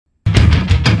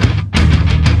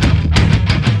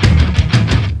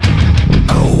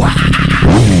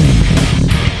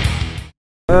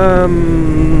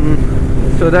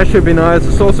So that should be nice.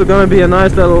 It's also going to be a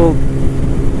nice little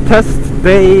test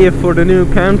day for the new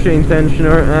camshaft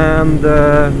tensioner, and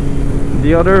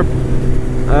the other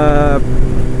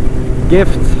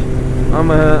gift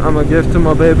I'm a gift to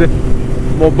my baby.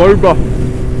 My baby.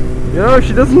 You know,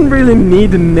 she doesn't really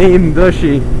need a name, does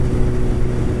she?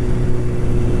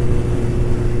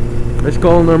 Let's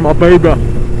call her my baby.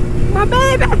 My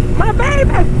baby! My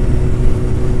baby!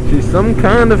 She's some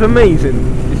kind of amazing.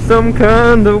 She's some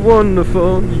kind of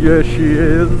wonderful. Yes, she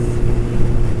is.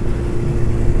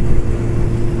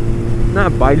 Nah,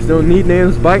 bikes don't need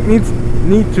names. Bike need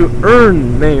to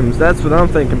earn names. That's what I'm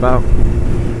thinking about.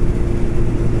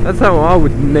 That's how I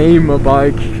would name a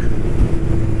bike.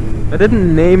 I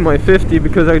didn't name my 50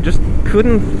 because I just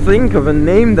couldn't think of a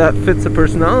name that fits a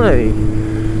personality.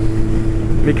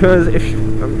 Because if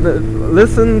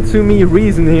listen to me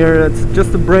reason here, it's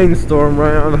just a brainstorm,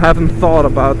 right? I haven't thought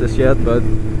about this yet, but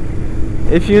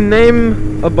if you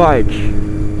name a bike,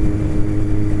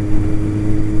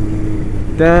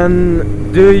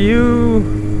 then do you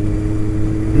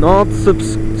not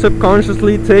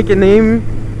subconsciously take a name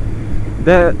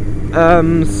that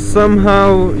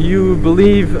somehow you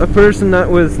believe a person that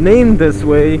was named this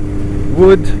way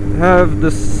would have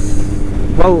this,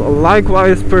 well,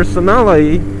 likewise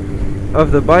personality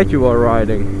of the bike you are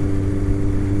riding?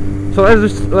 So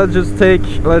let's just take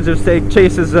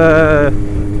Chase's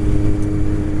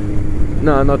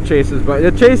no, not Chase's,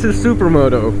 but Chase's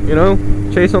Supermoto, you know,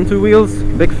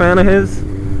 Chaseon2wheels, big fan of his.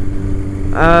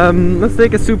 Let's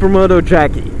take a Supermoto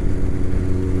Jackie.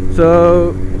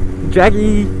 So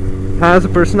Jackie has a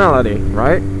personality,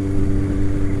 right?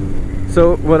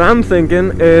 So what I'm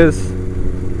thinking is,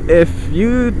 if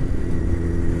you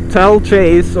tell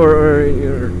Chase, or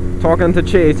you're talking to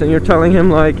Chase and you're telling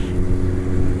him like,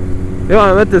 yo,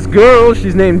 I met this girl,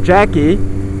 she's named Jackie,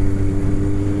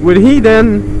 would he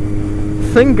then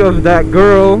think of that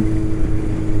girl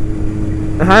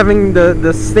having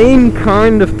the same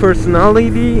kind of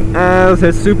personality as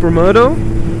his Supermoto?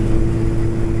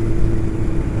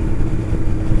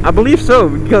 I believe so,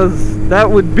 because that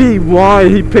would be why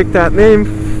he picked that name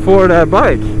for that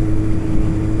bike.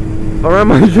 Or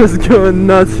am I just going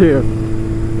nuts here?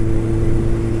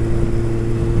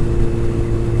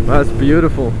 That's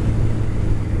beautiful.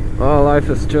 Oh, life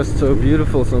is just so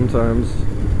beautiful sometimes.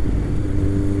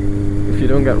 If you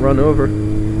don't get run over.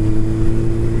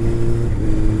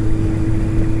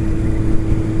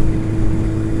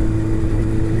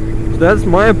 So that's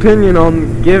my opinion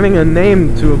on giving a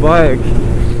name to a bike.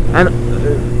 And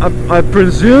I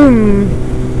presume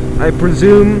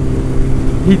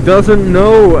he doesn't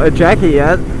know a Jackie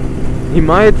yet.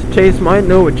 Chase might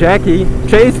know a Jackie.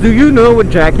 Chase, do you know a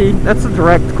Jackie? That's a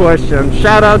direct question.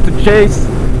 Shout out to Chase.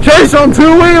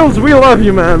 Chaseon2wheels, we love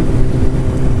you, man.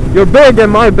 You're big in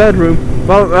my bedroom.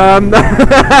 Well,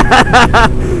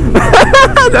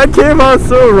 that came out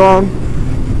so wrong.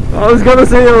 I was gonna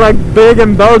say you're like big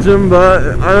in Belgium,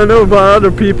 but I don't know about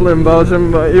other people in Belgium,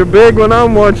 but you're big when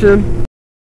I'm watching.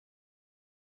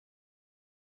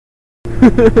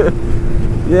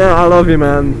 Yeah, I love you,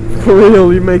 man. For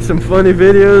real, you make some funny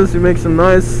videos, you make some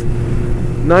nice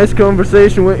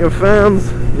conversation with your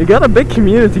fans. You got a big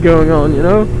community going on, you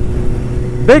know?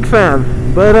 Big fan.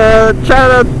 But shout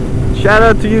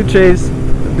out to you, Chase.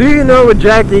 Do you know a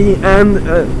Jackie, and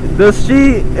does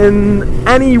she in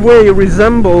any way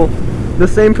resemble the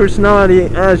same personality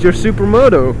as your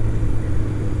Supermoto?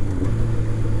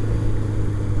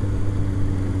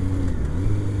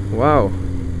 Wow.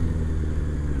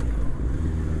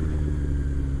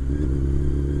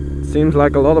 Seems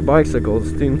like a lot of bicycles.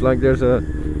 Seems like there's a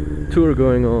tour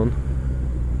going on.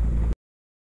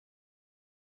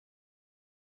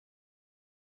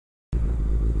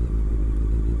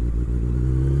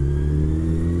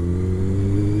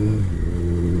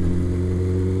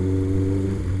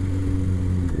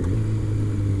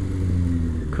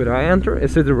 Could I enter?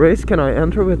 Is it a race? Can I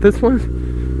enter with this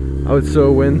one? I would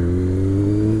so win.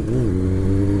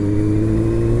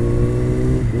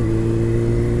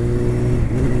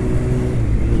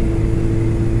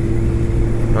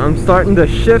 I'm starting to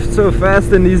shift so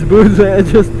fast in these boots that it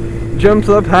just jumps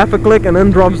up half a click and then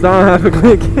drops down half a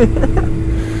click.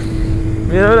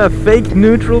 You know that fake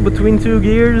neutral between two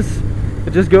gears? I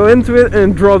just go into it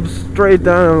and it drops straight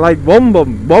down, like bum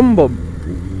bum bum bum.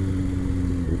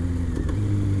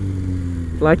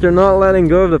 Like you're not letting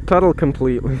go of the pedal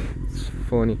completely. It's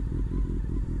funny.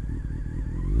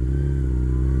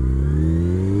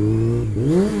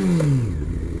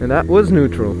 And that was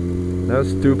neutral. That was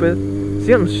stupid.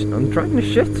 See, I'm trying to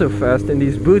shift so fast in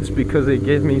these boots because they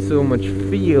give me so much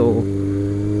feel.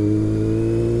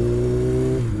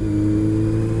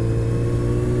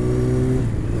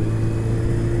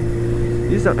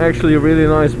 These are actually really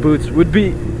nice boots.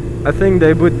 I think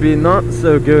they would be not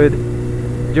so good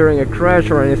during a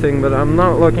crash or anything, but I'm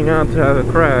not looking out to have a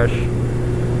crash.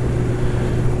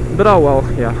 But oh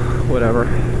well, yeah, whatever.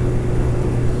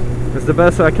 It's the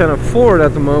best I can afford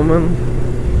at the moment.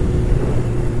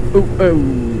 Oh,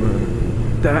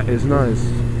 that is nice.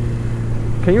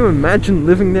 Can you imagine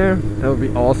living there? That would be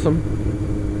awesome.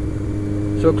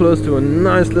 So close to a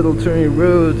nice little turny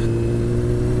road.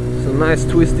 Some nice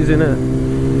twisties in it.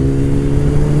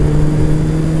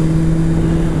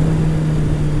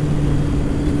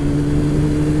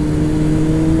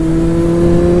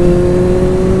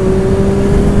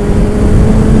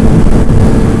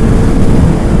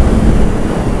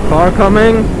 Car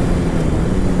coming.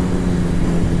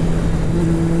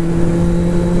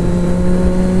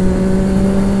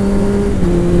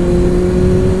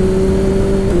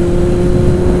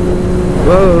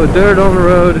 Whoa, dirt on the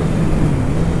road.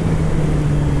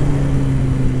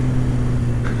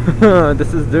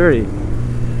 This is dirty.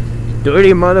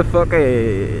 Dirty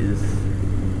motherfuckers.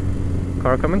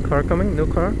 Car coming, no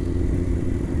car.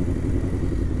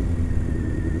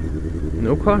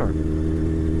 No car.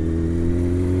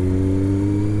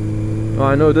 Oh,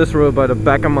 I know this road by the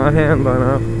back of my hand by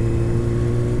now.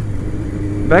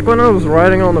 Back when I was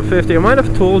riding on the 50, I might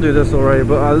have told you this already,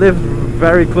 but I lived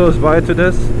very close by to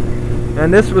this.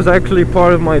 And this was actually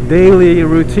part of my daily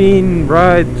routine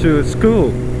ride to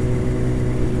school.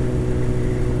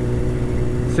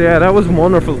 So yeah, that was a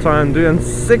wonderful time, doing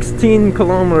 16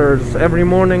 kilometers every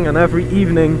morning and every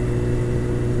evening,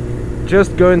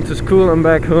 just going to school and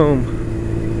back home.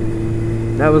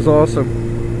 That was awesome.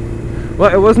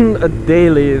 Well, it wasn't a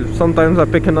daily. Sometimes I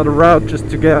pick another route just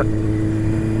to get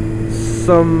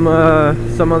some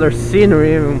other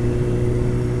scenery.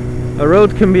 A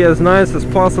road can be as nice as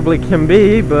possibly can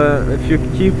be, but if you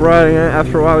keep riding it,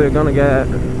 after a while you're gonna get,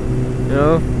 you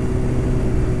know,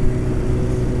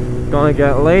 gonna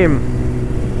get lame.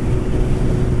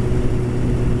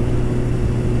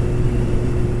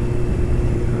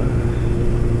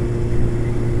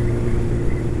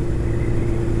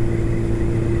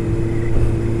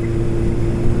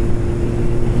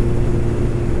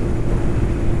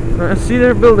 I see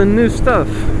they're building new stuff.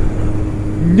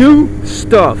 New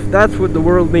stuff. That's what the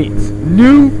world needs.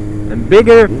 New and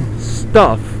bigger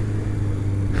stuff.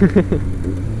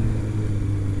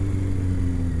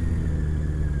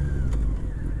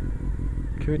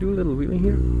 Can we do a little wheelie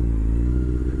here?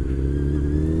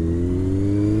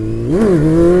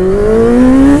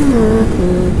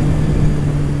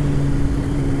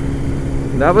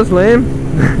 That was lame.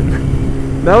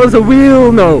 That was a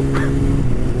wheel, no.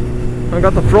 I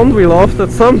got the front wheel off,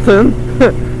 that's something.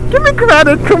 Give me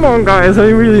credit, come on guys, I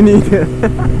really need it.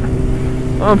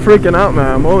 I'm freaking out,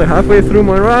 man. I'm only halfway through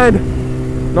my ride.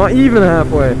 Not even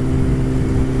halfway.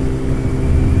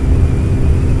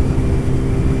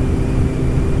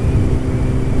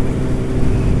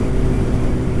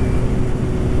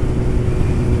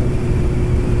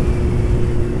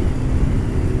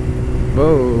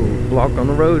 Whoa, block on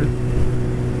the road.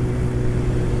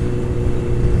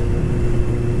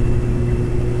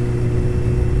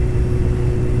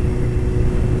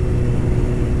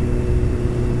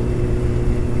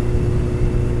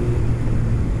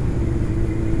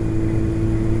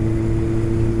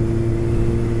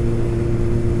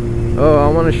 Oh, I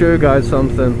want to show you guys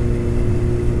something.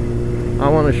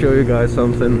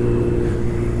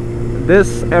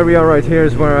 This area right here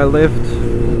is where I lived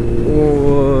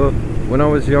when I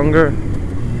was younger.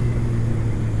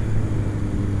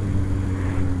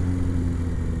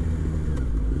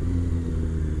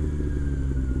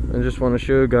 I just want to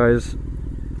show you guys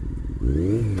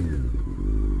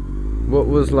what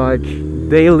was like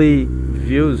daily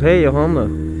views. Hey, Honda,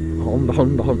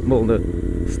 well, the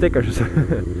stickers.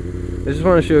 I just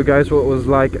want to show you guys what was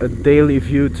like a daily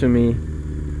view to me.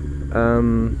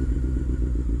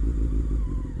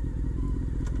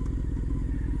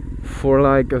 For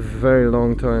like a very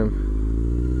long time.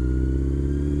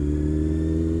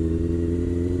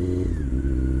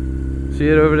 See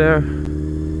it over there?